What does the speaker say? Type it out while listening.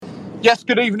Yes,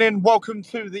 good evening. Welcome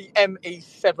to the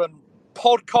ME7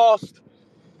 podcast.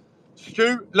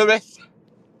 Stu, Lewis,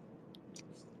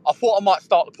 I thought I might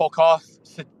start the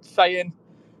podcast saying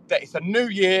that it's a new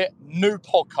year, new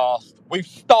podcast. We've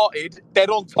started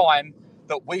dead on time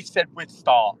that we said we'd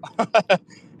start.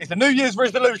 It's a New Year's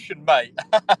resolution, mate.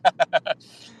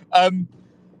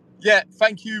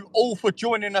 Thank you all for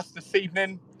joining us this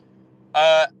evening.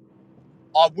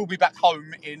 I will be back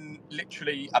home in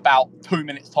literally about 2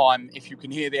 minutes' time. If you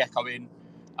can hear the echoing,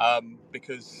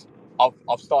 because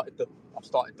I've started the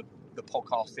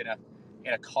podcast in a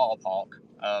car park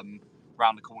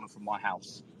round the corner from my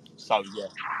house. So yeah.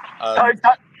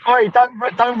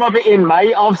 Don't rub it in,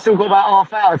 mate. I've still got about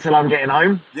half hour till I'm getting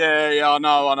home. Yeah. I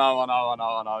know.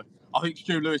 I think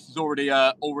Stu Lewis is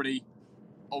already.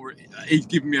 He's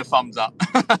giving me a thumbs up.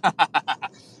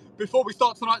 Before we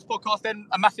start tonight's podcast, then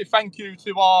a massive thank you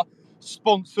to our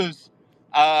sponsors,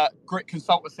 Grit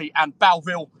Consultancy and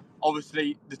Balville.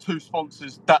 Obviously, the two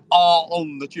sponsors that are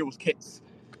on the Gills kits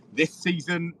this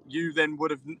season. You would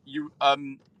have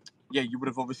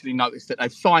obviously noticed that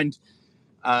they've signed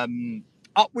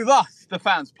up with us, the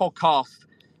Fans Podcast,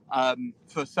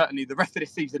 for certainly the rest of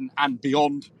this season and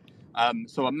beyond.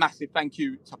 So a massive thank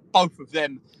you to both of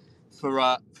them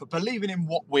for believing in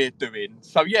what we're doing.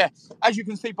 So yeah, as you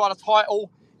can see by the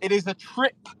title, it is a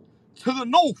trip to the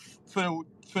north for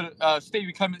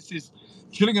Stevie Clements'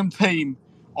 Gillingham team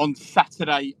on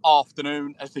Saturday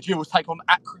afternoon as the Gills take on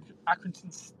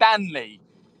Accrington Stanley.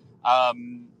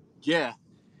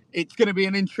 It's going to be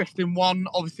an interesting one.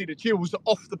 Obviously, the Gills are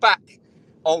off the back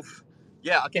of,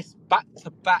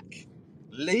 back-to-back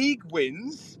league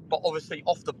wins, but obviously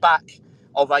off the back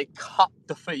of a cup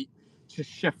defeat to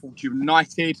Sheffield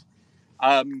United.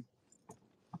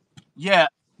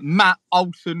 Matt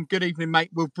Olsen, good evening, mate.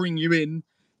 We'll bring you in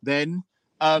then.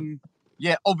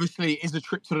 Obviously it is a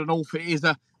trip to the north. It is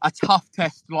a tough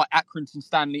test like Accrington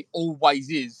Stanley always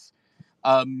is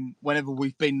whenever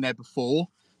we've been there before.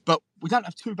 But we don't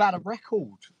have too bad a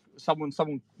record. Someone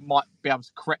might be able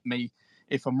to correct me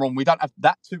if I'm wrong. We don't have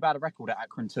that too bad a record at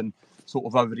Accrington sort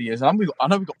of over the years. I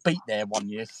know we got beat there one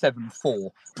year, 7-4,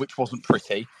 which wasn't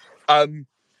pretty. How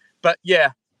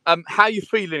are you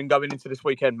feeling going into this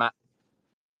weekend, Matt?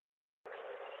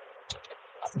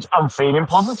 I'm feeling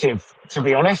positive, to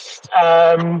be honest.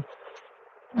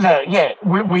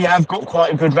 We have got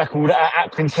quite a good record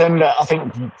at Accrington. I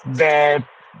think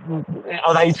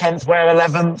are they 10th, we're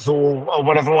 11th, or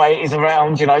whatever way it is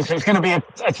around, So it's going to be a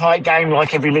tight game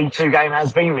like every League Two game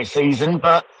has been this season.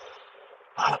 But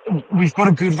we've got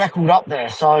a good record up there,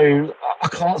 so I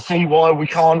can't see why we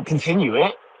can't continue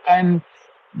it and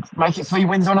make it 3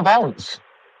 wins on a bounce.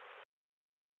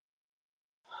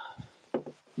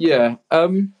 Yeah.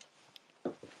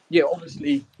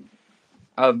 Obviously,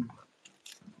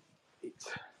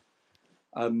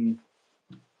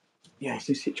 it's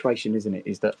a situation, isn't it?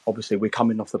 Is that obviously we're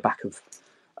coming off the back of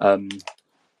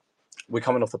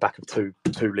two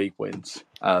league wins.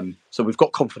 So we've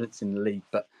got confidence in the league,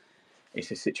 but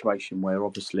it's a situation where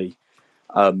obviously,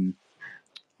 in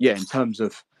terms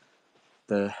of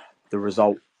the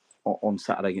result on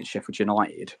Saturday against Sheffield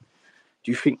United,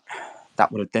 do you think that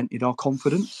would have dented our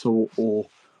confidence, or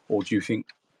do you think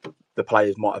the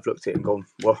players might have looked at it and gone,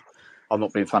 well, I'm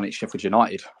not being funny, it's Sheffield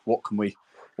United. What can we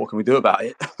do about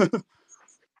it?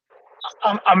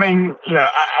 I mean,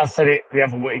 I said it the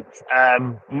other week.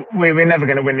 We were never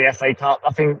going to win the FA Cup.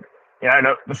 I think,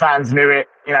 the fans knew it.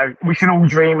 We can all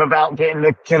dream about getting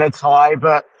the killer tie,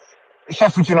 but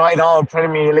Sheffield United are a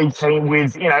Premier League team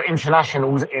with,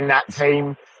 internationals in that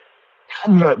team.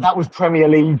 And look, that was Premier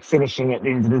League finishing at the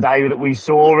end of the day that we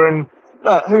saw. And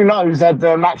look, who knows, had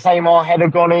the Max Amar header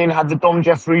gone in, had the Dom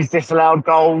Jeffries disallowed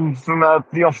goal from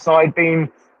the offside being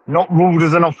not ruled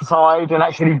as an offside and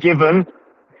actually given,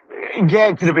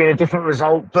 it could have been a different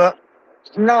result. But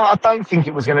no, I don't think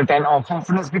it was going to dent our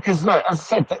confidence because, look, as I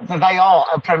said, they are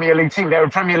a Premier League team. They're a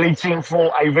Premier League team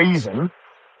for a reason.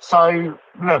 So,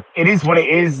 look, it is what it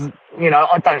is.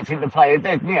 I don't think the players,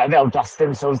 they'll dust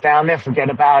themselves down. They'll forget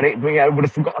about it. We would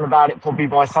have forgotten about it probably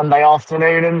by Sunday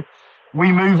afternoon and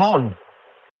we move on.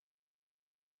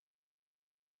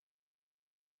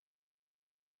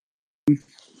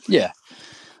 Yeah.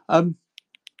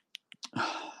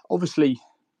 Obviously,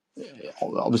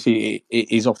 it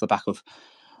is off the back of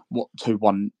what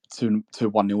 2-1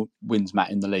 wins, Matt,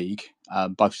 in the league.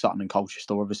 Both Sutton and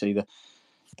Colchester. Obviously,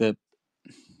 the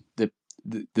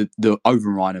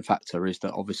overriding factor is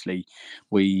that obviously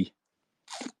we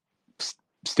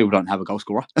still don't have a goal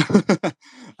scorer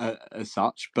as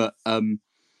such. But how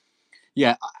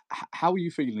are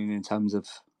you feeling in terms of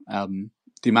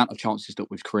the amount of chances that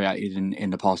we've created in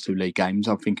the past 2 league games,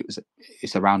 I think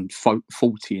it's around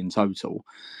 40 in total.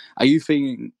 Are you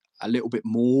feeling a little bit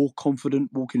more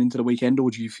confident walking into the weekend,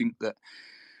 or do you think that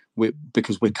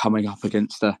because we're coming up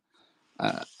against a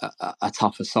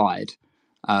tougher side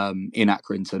in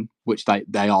Accrington, which they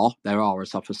are a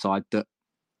tougher side, that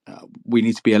we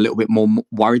need to be a little bit more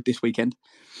worried this weekend?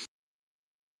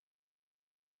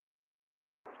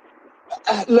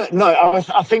 Look, no,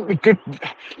 I think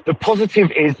the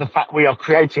positive is the fact we are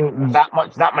creating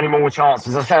that many more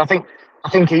chances. I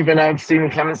think even Stephen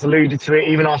Clements alluded to it.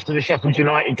 Even after the Sheffield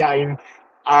United game,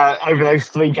 over those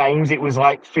 3 games, it was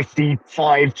like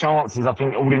 55 chances. I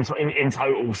think all in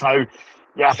total. So,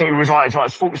 yeah, I think it was like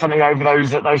 40 something over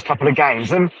those couple of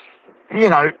games. And you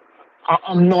know,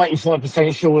 I'm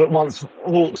 95% sure that once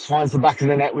Hawks finds the back of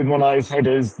the net with one of those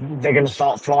headers, they're going to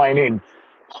start flying in.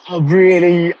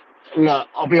 Look,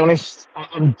 I'll be honest,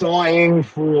 I'm dying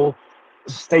for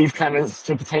Steve Clements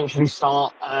to potentially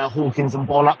start Hawkins and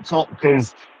Bond up top,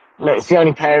 because look, it's the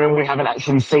only pairing we haven't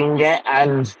actually seen yet,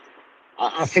 and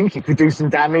I think it could do some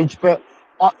damage. But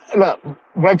look,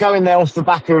 we're going there off the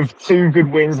back of 2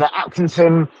 good wins. That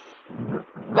Accrington,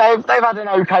 they've had an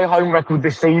okay home record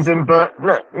this season, but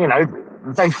look,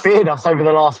 they feared us over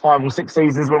the last 5 or 6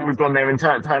 seasons when we've gone there and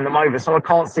turned them over. So I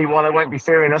can't see why they won't be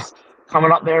fearing us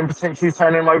coming up there and potentially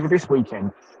turning them over this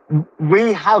weekend.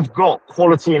 We have got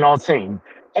quality in our team.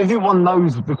 Everyone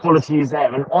knows the quality is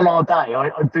there, and on our day, I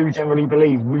do generally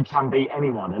believe we can beat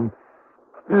anyone.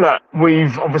 And look, we've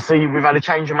had a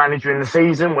change of manager in the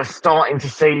season. We're starting to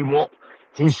see what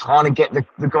he's trying to get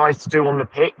the guys to do on the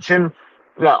pitch. And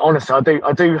look, honestly, I do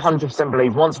 100%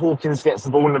 believe once Hawkins gets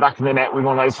the ball in the back of the net with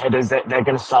one of those headers, that they're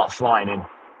going to start flying in.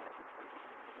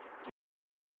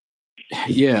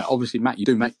 Yeah, obviously, Matt,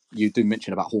 you do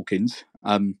mention about Hawkins.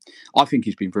 I think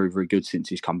he's been very, very good since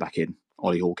he's come back in.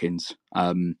 Ollie Hawkins.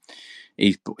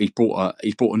 He's brought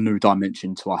a new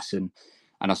dimension to us, and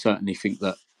I certainly think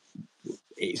that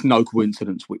it's no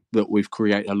coincidence that we've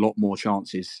created a lot more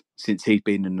chances since he's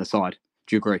been in the side.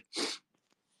 Do you agree?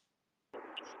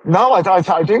 No, I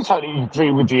do totally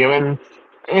agree with you. And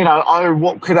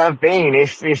what could have been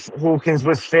if Hawkins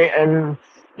was fit and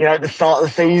at the start of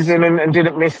the season and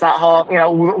didn't miss that half,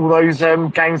 all those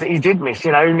games that he did miss.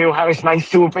 Neil Harris may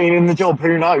still have been in the job.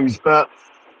 Who knows? But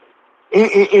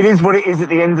it is what it is at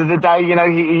the end of the day.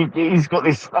 He's got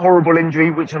this horrible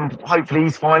injury, which hopefully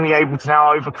he's finally able to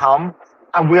now overcome.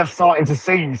 And we are starting to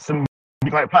see some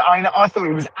great play. I thought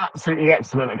he was absolutely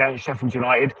excellent against Sheffield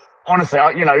United. Honestly,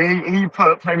 he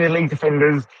put Premier League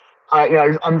defenders,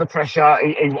 under pressure.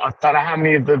 I don't know how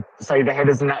many of the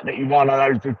headers and that he won. I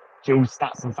know the Jill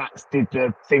Stats and Facts did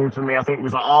the thing for me. I think it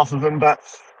was like half of them. But,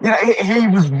 he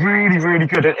was really, really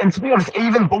good. And to be honest,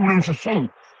 even ball into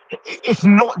feet, it's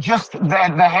not just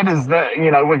the headers that,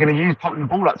 we're going to use pumping the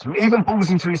ball up to him. Even balls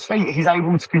into his feet, he's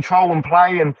able to control and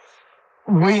play. And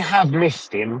we have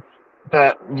missed him.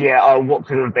 But, yeah, what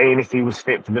could have been if he was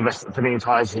fit for the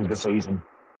entirety of the season?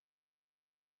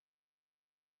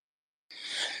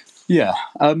 Yeah,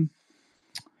 I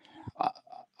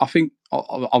think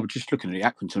I was just looking at the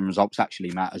Accrington results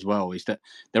actually, Matt, as well. Is that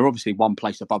they're obviously one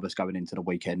place above us going into the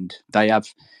weekend. They have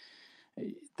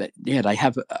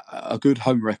a good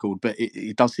home record, but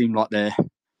it does seem like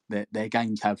their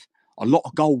games have a lot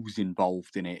of goals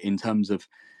involved in it in terms of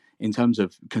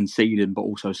conceding, but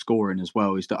also scoring as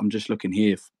well. Is that I'm just looking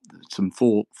here, some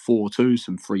 4-4-2,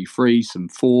 some 3-3, some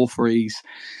 4-3s,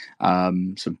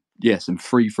 some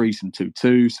 3-3, some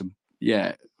 2-2, some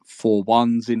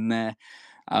 4-1s in there.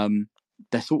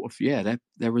 They're sort of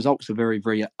their results are very,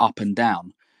 very up and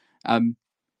down.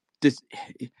 Is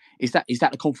that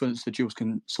the confidence that Jules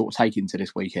can sort of take into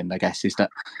this weekend? I guess is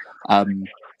that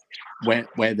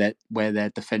where their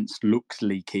defence looks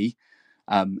leaky,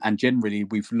 and generally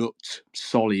we've looked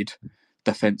solid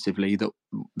defensively.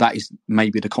 That is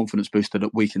maybe the confidence booster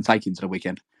that we can take into the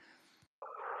weekend.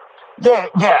 Yeah,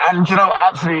 and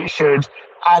absolutely it should.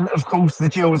 And of course, the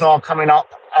Gills are coming up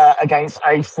against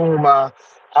a former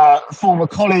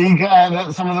colleague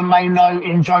that some of them may know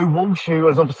in Joe Walsh, who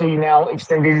has obviously now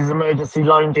extended his emergency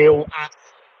loan deal at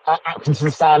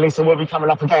Accrington Stanley. So we'll be coming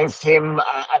up against him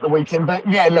at the weekend. But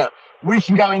yeah, look, we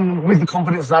can go in with the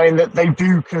confidence knowing that they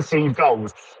do concede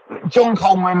goals. John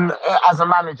Coleman, as a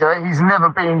manager, he's never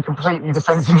been completely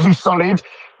defensively solid.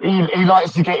 He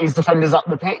likes to get his defenders up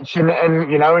the pitch and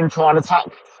try and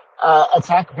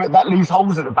attack, but that leaves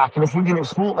holes at the back. And if we can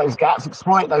exploit those gaps,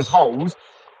 exploit those holes,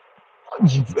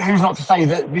 who's not to say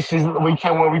that this isn't the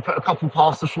weekend where we put a couple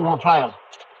past the former player?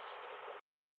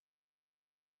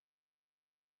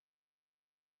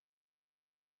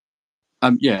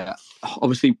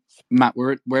 Obviously, Matt,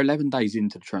 we're 11 days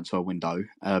into the transfer window.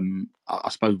 I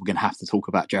suppose we're going to have to talk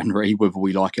about January, whether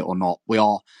we like it or not. We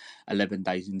are 11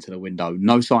 days into the window.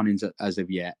 No signings as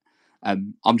of yet.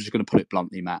 I'm just going to put it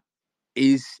bluntly, Matt.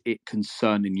 Is it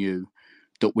concerning you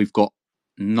that we've got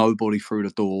nobody through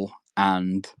the door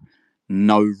and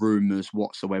no rumours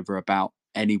whatsoever about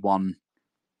anyone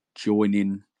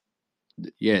joining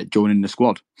the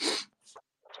squad?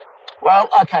 Well,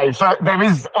 okay, so there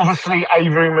is obviously a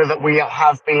rumour that we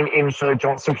have been in for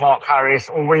Johnson Clark-Harris,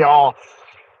 or we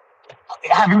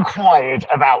have inquired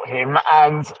about him.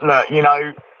 And look,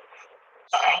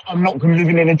 I'm not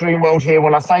living in a dream world here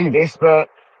when I say this, but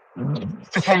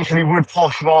potentially would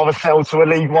Posh rather sell to a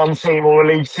League One team or a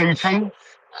League Two team?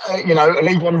 A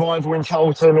League One rival in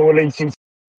Charlton or a League Two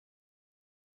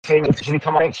team potentially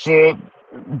come up next year.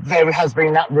 There has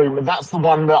been that rumour. That's the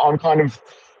one that I'm kind of.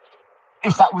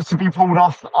 If that was to be pulled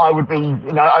off, I would be,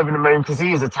 over the moon because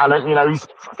he is a talent. I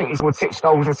think he scored 6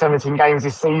 goals in 17 games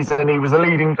this season. He was a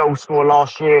leading goal scorer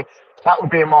last year. That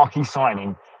would be a marquee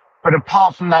signing. But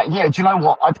apart from that, do you know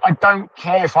what? I don't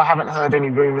care if I haven't heard any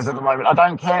rumours at the moment. I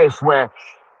don't care if we're,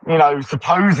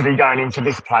 supposedly going into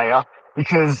this player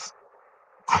because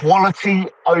quality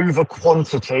over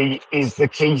quantity is the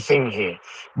key thing here.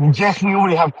 Yes, we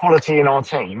already have quality in our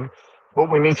team, but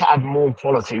we need to add more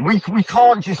quality. We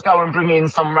can't just go and bring in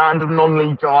some random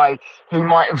non-league guy who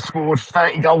might have scored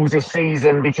 30 goals this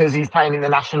season because he's playing in the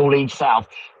National League South.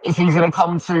 If he's going to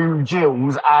come to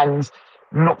Gills and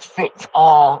not fit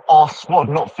our squad,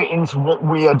 not fit into what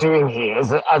we are doing here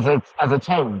as a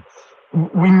team,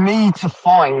 we need to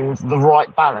find the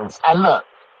right balance. And look,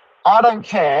 I don't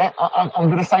care. I'm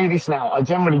going to say this now. I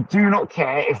generally do not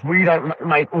care if we don't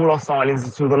make all our signings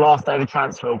until the last day of the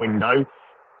transfer window,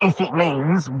 if it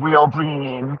means we are bringing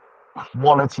in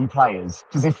quality players.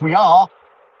 Because if we are,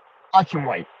 I can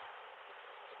wait.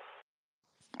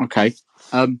 Okay.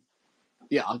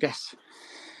 Yeah, I guess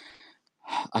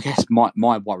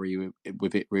my worry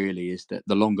with it really is that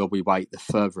the longer we wait, the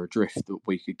further adrift that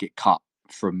we could get cut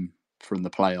from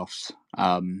the playoffs.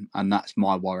 And that's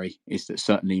my worry, is that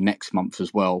certainly next month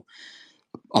as well,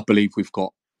 I believe we've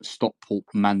got Stockport,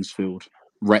 Mansfield,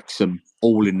 Wrexham,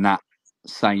 all in that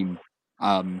same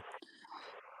month.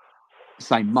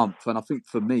 And I think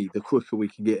for me, the quicker we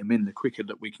can get them in, the quicker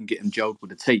that we can get them gelled with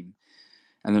the team,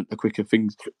 and then the quicker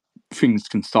things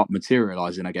can start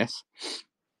materialising, I guess.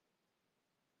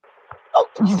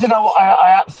 You know what?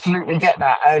 I absolutely get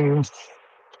that. And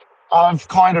I've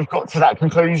kind of got to that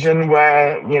conclusion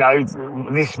where,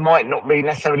 this might not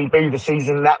necessarily be the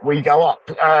season that we go up.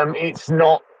 It's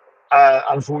not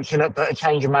unfortunate, but a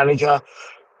change of manager,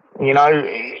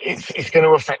 it's going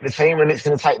to affect the team and it's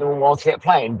going to take them a while to get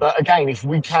playing. But again, if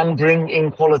we can bring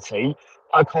in quality,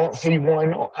 I can't see why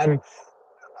not. And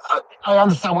I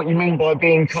understand what you mean by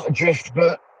being cut adrift,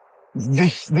 but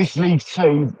this League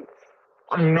Two,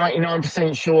 I'm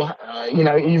 99% sure,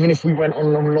 even if we went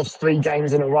on and lost 3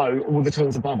 games in a row, all the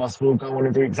teams above us will go on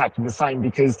and do exactly the same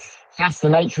because that's the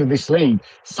nature of this league.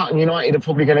 Sutton United are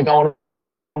probably going to go on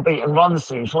and beat and run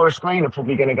soon. Forest Green are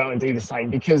probably going to go and do the same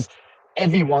because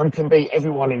everyone can beat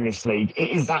everyone in this league.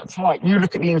 It is that tight. You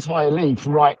look at the entire league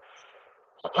from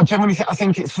I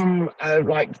think it's from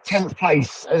 10th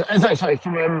place,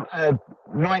 from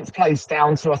 9th place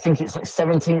down to I think it's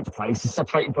 17th place is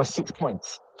separated by 6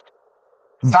 points.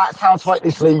 That's how tight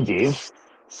this league is.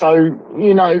 So,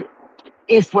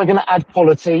 if we're going to add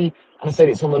quality, and I said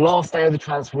it's on the last day of the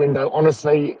transfer window,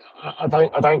 honestly, I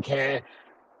don't care.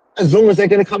 As long as they're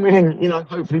going to come in and,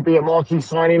 hopefully be a marquee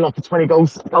signing, like a 20 goal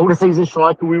a season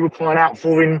striker we were crying out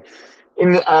for in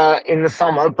the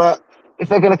summer. But if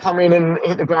they're going to come in and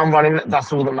hit the ground running,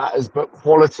 that's all that matters. But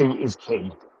quality is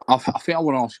key. I think I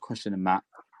want to ask a question, Matt.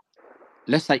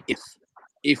 Let's say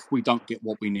if we don't get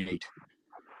what we need,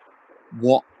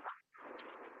 what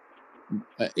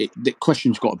the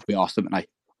question's got to be asked, haven't they?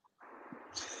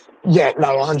 Yeah,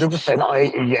 no,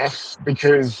 100%. Yes,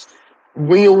 because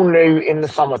we all knew in the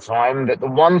summertime that the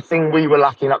one thing we were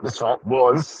lacking up the top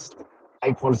was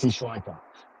a quality striker.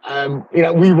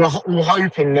 We were all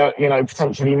hoping that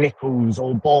potentially Nichols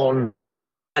or Bond,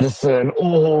 Addison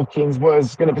or Hawkins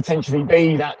was going to potentially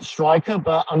be that striker,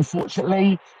 but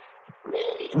unfortunately,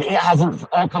 it hasn't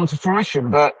come to fruition.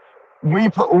 But we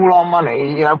put all our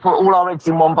money, put all our eggs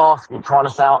in one basket trying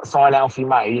to sign Alfie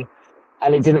May,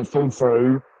 and it didn't fall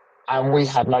through, and we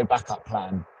had no backup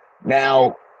plan.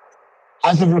 Now,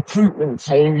 as a recruitment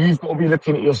team, you've got to be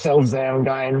looking at yourselves there and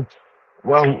going,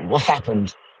 well, what's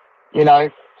happened?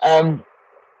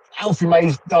 Alfie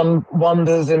May's done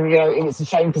wonders, and it's a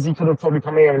shame because he could have probably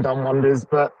come here and done wonders.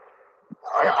 But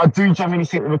I do genuinely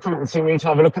think the recruitment team need to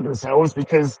have a look at themselves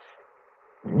because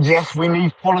yes, we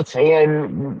need quality,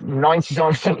 and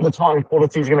 99% of the time,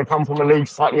 quality is going to come from a league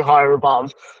slightly higher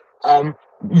above. Um,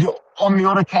 on the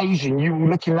odd occasion, you will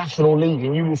look in National League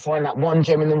and you will find that one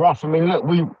gem in the rough. I mean, look,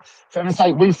 for heaven's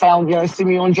sake, we found,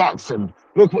 Simeon Jackson.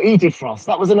 Look what he did for us.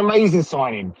 That was an amazing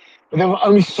signing. But there were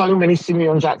only so many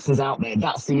Simeon Jacksons out there.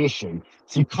 That's the issue.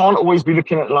 So you can't always be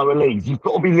looking at lower leagues. You've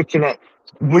got to be looking at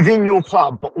within your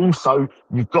club, but also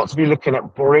you've got to be looking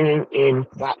at bringing in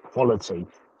that quality.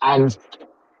 And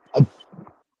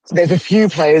there's a few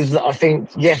players that I think,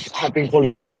 yes, have been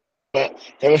quality, but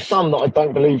there are some that I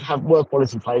don't believe were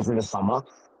quality players in the summer.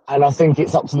 And I think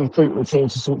it's up to the recruitment team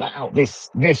to sort that out this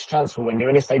transfer window.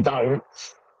 And if they don't,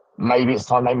 maybe it's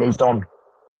time they moved on.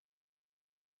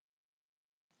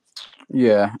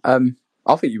 Yeah,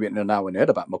 I think you hit the nail on the head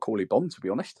about Macaulay Bond. To be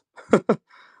honest,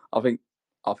 I think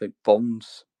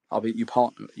Bond's. I think you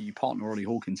partner Ollie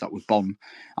Hawkins up with Bond.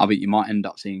 I think you might end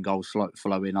up seeing goals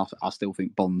flow in. I still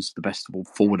think Bond's the best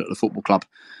forward at the football club,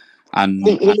 and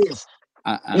He is.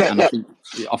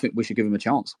 I think we should give him a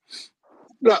chance.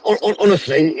 Look,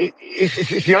 honestly,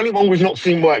 it's the only one we've not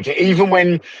seen work yet. Even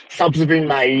when subs have been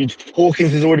made,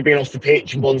 Hawkins has already been off the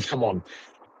pitch and Bond's come on.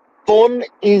 Bond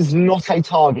is not a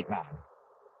target man,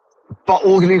 but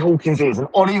Ollie Hawkins is. And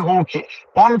Ollie Hawkins,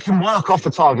 one can work off the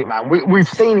target man. We've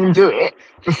seen him do it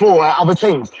before at other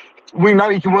teams. We know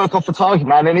he can work off the target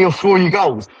man and he'll score you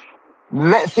goals.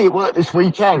 Let's see it work this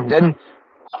weekend. And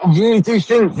I really do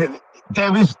think that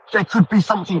there could be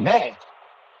something there.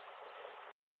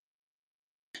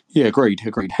 Yeah, agreed.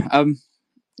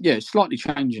 Yeah, slightly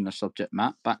changing the subject,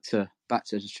 Matt. Back to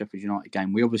the Sheffield United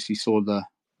game. We obviously saw the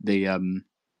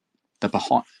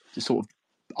behind, the sort of,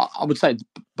 I would say,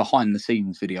 behind the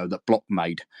scenes video that Block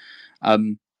made.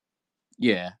 And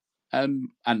I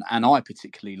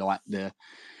particularly like the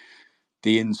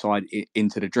inside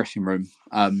into the dressing room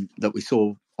that we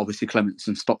saw. Obviously, Clements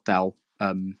and Stockdale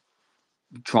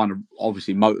trying to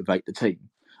obviously motivate the team.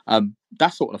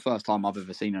 That's sort of the first time I've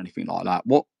ever seen anything like that.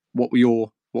 What were your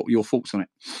thoughts on it?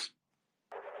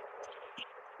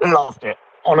 Loved it.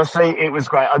 Honestly, it was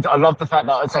great. I love the fact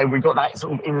that I'd say we got that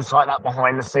sort of insight, that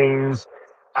behind the scenes.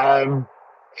 I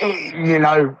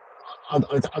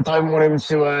don't want him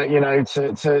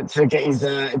to get his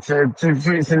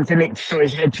to Nick for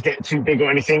his head to get too big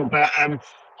or anything, but I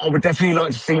would definitely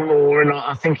like to see more, and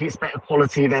I think it's better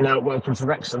quality than welcome to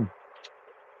Wrexham.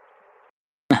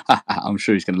 I'm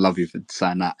sure he's going to love you for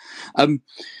saying that.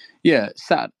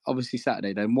 Obviously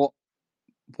Saturday. Then what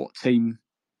team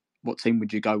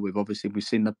would you go with? Obviously we've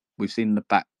seen the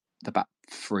back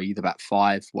three, the back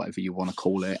five, whatever you want to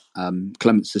call it.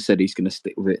 Clements has said he's going to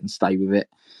stick with it and stay with it.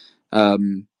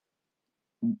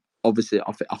 Obviously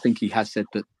I think he has said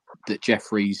that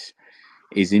Jeffries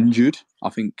is injured. I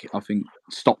think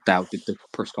Stockdale did the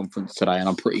press conference today, and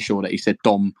I'm pretty sure that he said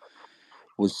Dom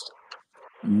was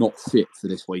not fit for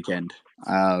this weekend.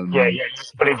 I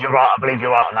believe you're right. I believe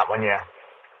you're right on that one. Yeah.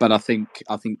 But I think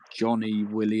Johnny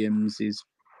Williams is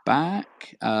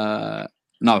back. No,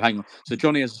 hang on. So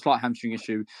Johnny has a slight hamstring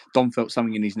issue. Dom felt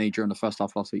something in his knee during the first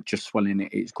half last week, just swelling it.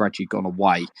 It's gradually gone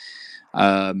away. He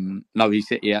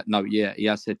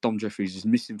has said Dom Jeffries is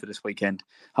missing for this weekend.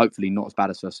 Hopefully not as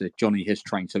bad as first. Johnny has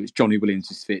trained, so it's Johnny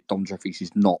Williams is fit. Dom Jeffries is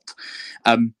not.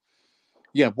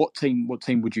 What team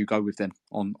would you go with then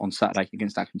on Saturday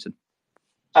against Accrington?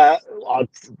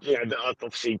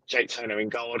 Obviously Jake Turner in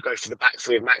goal. I'd go for the back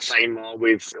three of Max Amar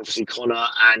with obviously Connor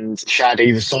and Shad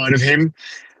either side of him.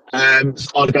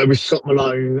 I'd go with Scott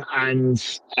Malone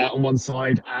and on one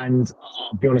side, and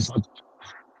I'll be honest, I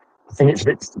think it's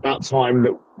about time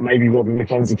that maybe Robin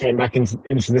McKenzie came back into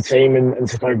the team and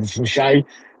took over from Shea.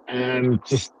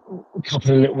 Just a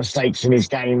couple of little mistakes in his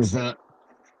games that,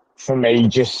 for me,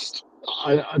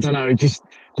 I don't know. I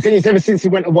think it's ever since he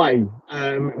went away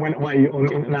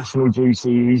on international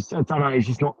duty. He's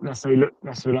just not necessarily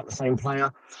like the same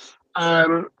player.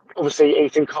 Obviously,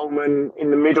 Ethan Coleman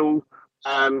in the middle.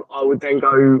 I would then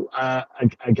go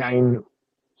again.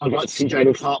 I'd like to see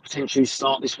Jaden Clark potentially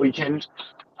start this weekend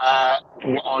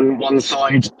on one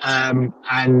side, and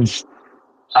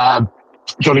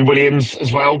Johnny Williams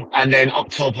as well. And then up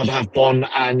top, I'd have Bon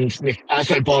and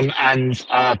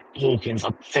Hawkins.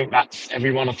 I think that's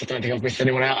everyone. I don't think I've missed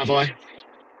anyone out, have I?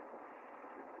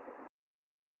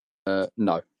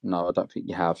 No, I don't think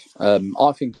you have.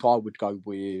 I think I would go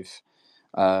with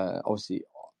obviously.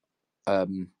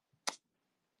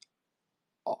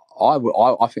 I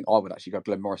think I would actually go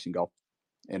Glenn Morris in goal.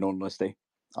 In all honesty,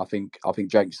 I think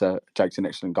Jake's an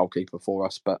excellent goalkeeper for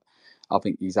us, but I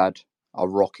think he's had a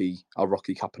rocky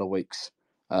couple of weeks,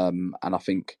 and I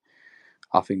think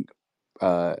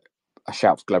a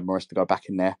shout for Glenn Morris to go back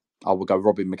in there I would go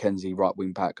Robin McKenzie, right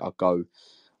wing back. I'd go,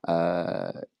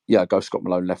 go Scott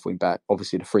Malone, left wing back.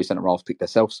 Obviously, the three centre halves pick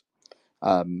themselves.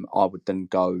 I would then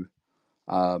go,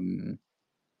 I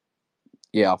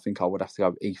think I would have to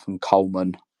go Ethan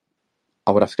Coleman.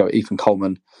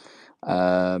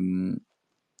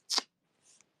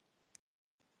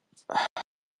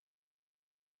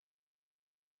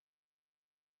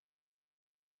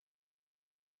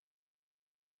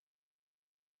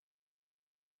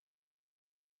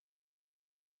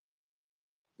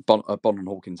 Bon and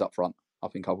Hawkins up front. I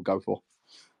think I would go for.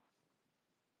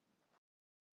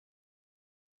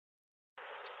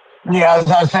 Yeah, as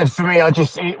I said, for me,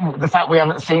 the fact we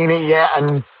haven't seen it yet,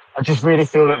 and I just really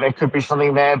feel that there could be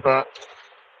something there, but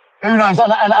who knows?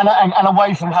 And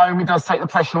away from home, it does take the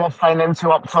pressure off playing them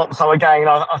two up top. So again,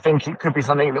 I think it could be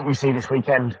something that we see this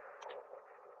weekend.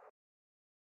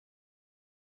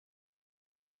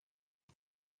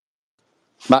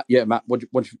 Matt, what do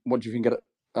you think of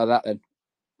that then?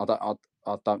 I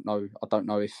don't know. I don't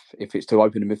know if it's too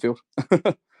open in midfield.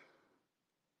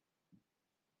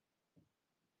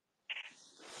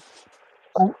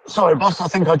 Oh, sorry, boss. I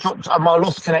think I dropped. I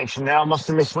lost connection there. I must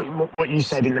have missed what you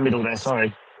said in the middle there.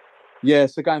 Sorry. Yeah,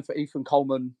 so going for Ethan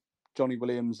Coleman, Johnny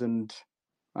Williams, and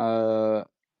Conor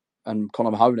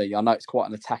Mahoney. I know it's quite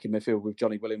an attacking midfield with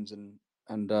Johnny Williams and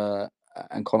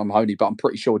Conor Mahoney, but I'm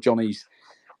pretty sure Johnny's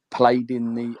played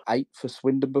in the 8 for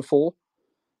Swindon before,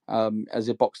 as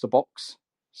a box to box.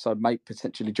 So maybe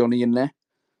potentially Johnny in there.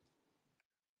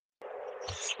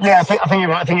 Yeah, I think you're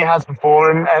right. I think it has before,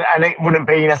 and it wouldn't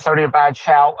be necessarily a bad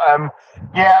shout.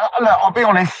 Look, I'll be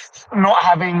honest. Not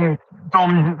having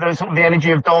Dom, the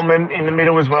energy of Dom in the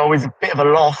middle as well, is a bit of a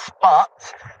loss.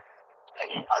 But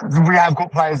we have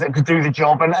got players that could do the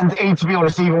job, and to be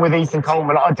honest, even with Ethan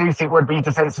Coleman, I do think we'd be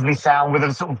defensively sound with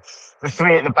the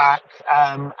three at the back.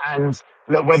 And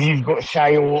look, whether you've got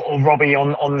Shea or Robbie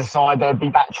on the side, they'd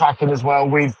be backtracking as well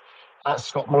with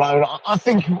Scott Malone. I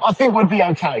think we'd be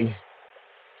okay.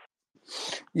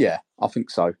 Yeah, I think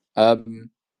so.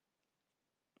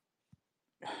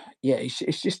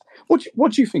 It's just what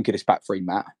do you think of this back three,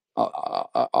 Matt?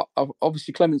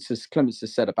 Obviously, Clements has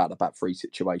said about the back three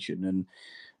situation,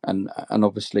 and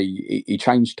obviously he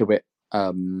changed to it.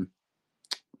 Can't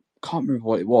remember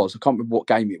what it was. I can't remember what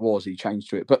game it was. He changed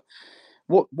to it, but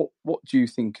what do you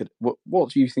think?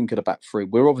 What do you think of the back three?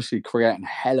 We're obviously creating a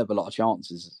hell of a lot of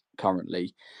chances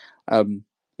currently.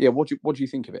 What do you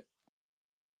think of it?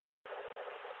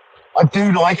 I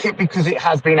do like it because it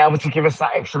has been able to give us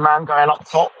that extra man going up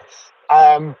top.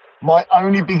 My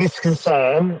only biggest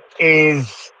concern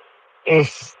is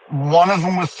if one of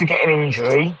them was to get an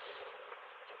injury,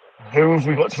 who have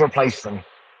we got to replace them?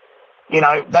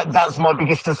 That's my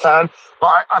biggest concern.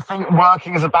 But I think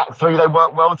working as a back three, they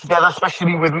work well together,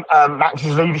 especially with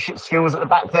Max's leadership skills at the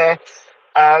back there.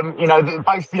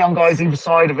 Both the young guys either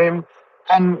side of him.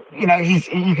 And, you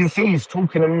can see he's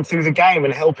talking them through the game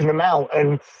and helping them out.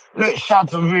 And look,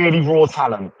 Shad's a really raw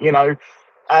talent,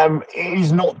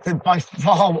 he's not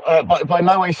by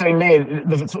no way so near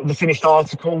the finished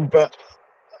article, but,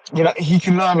 he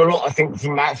can learn a lot, I think,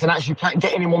 from Max, and actually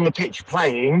getting him on the pitch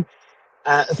playing,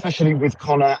 especially with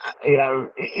Connor,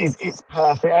 it's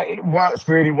perfect. It works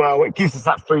really well. It gives us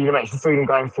that extra freedom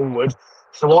going forward.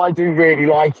 So I do really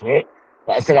like it.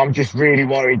 Like I said, I'm just really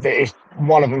worried that if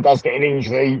one of them does get an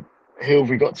injury, who have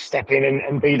we got to step in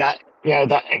and be that,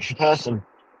 that extra person?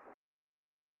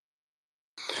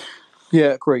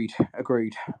 Yeah, agreed.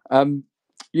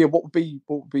 What would be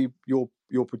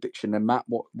your prediction then, Matt?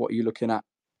 What are you looking at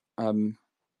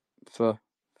for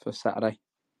Saturday?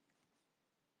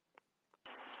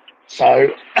 So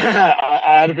I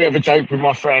had a bit of a joke with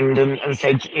my friend and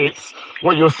said it's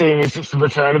what you're seeing is just the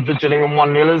return of the Gillingham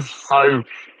 1-0ers. So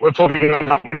we're probably going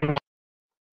to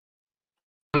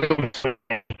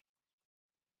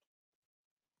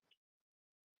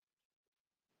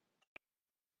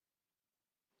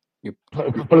put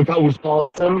a couple of goals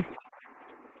past them.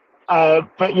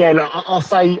 But yeah, look, I'll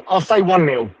say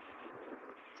 1-0.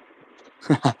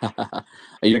 Are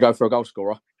you gonna go for a goal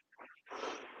scorer?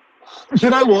 Do you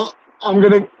know what? I'm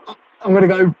gonna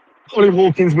go Ollie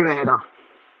Hawkins with a header.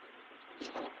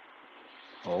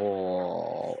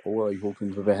 Oh, Ollie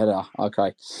Hawkins with a header.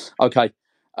 Okay.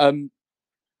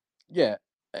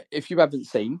 If you haven't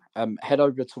seen, head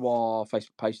over to our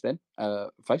Facebook page then, our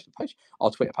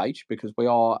Twitter page, because we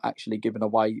are actually giving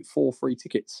away 4 free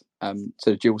tickets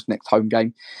to Gill's next home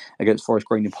game against Forest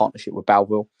Green in partnership with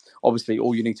Balville. Obviously,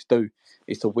 all you need to do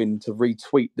is to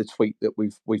retweet the tweet that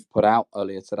we've put out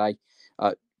earlier today.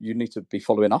 you need to be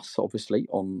following us, obviously,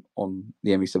 on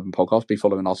the ME7 podcast, be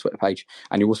following our Twitter page,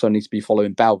 and you also need to be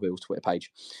following Belleville's Twitter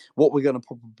page. What we're going to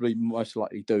probably most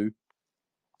likely do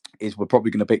is we're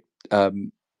probably going to pick we're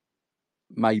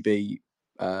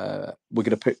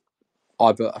going to pick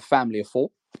either a family of 4.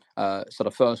 So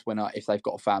the first winner, if they've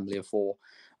got a family of 4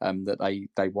 that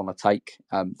they want to take,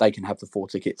 they can have the 4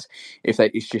 tickets. If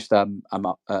it's just a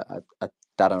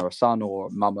dad and a son, or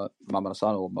mum and a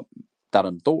son, or dad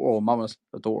and a daughter, or mum and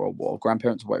a daughter, or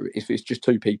grandparents, or whatever. If it's just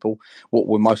 2 people, what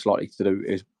we're most likely to do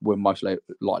is we're most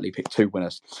likely pick 2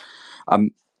 winners.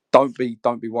 Don't be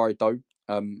worried though,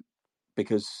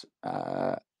 because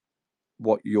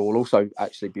what you'll also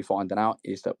actually be finding out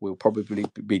is that we'll probably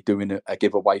be doing a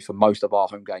giveaway for most of our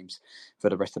home games for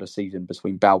the rest of the season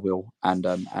between Belleville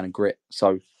and Grit.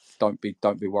 So don't be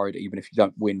worried. Even if you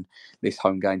don't win this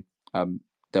home game,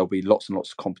 there'll be lots and lots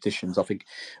of competitions. I think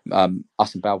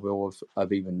us and Belleville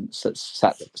have even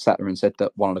sat there and said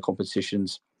that one of the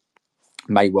competitions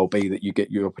may well be that you get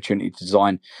your opportunity to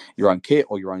design your own kit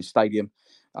or your own stadium,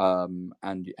 and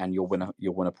you'll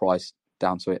win a prize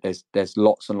down to it. There's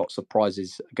lots and lots of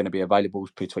prizes going to be available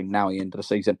between now and the end of the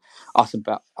season. Us,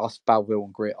 Belleville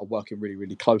and Grit are working really,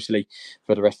 really closely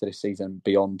for the rest of the season and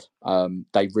beyond.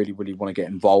 They really, really want to get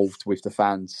involved with the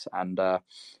fans, and want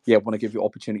to give you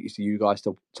opportunities to you guys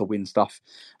to win stuff,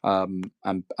 and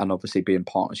obviously be in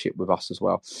partnership with us as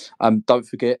well. Don't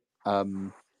forget,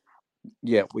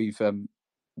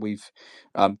 we've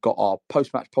got our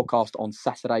post-match podcast on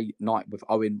Saturday night with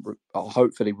Owen,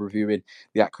 hopefully reviewing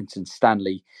the Accrington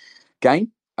Stanley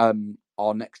game.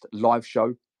 Our next live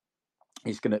show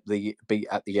is going to be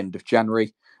at the end of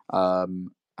January,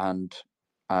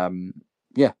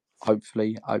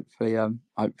 hopefully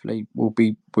we'll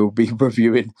be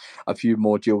reviewing a few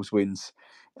more Gills wins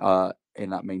in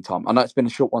that meantime. I know it's been a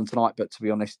short one tonight, but to be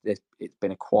honest, it's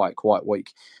been a quiet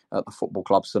week at the football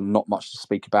club, so not much to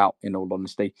speak about, in all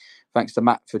honesty. Thanks to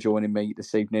Matt for joining me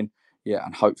this evening. Yeah,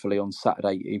 and hopefully on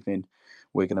Saturday evening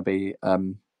we're going to be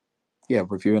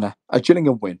reviewing a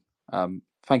Gillingham win.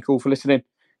 Thank you all for listening,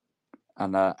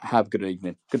 and have a good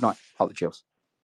evening. Good night. Up the Gills.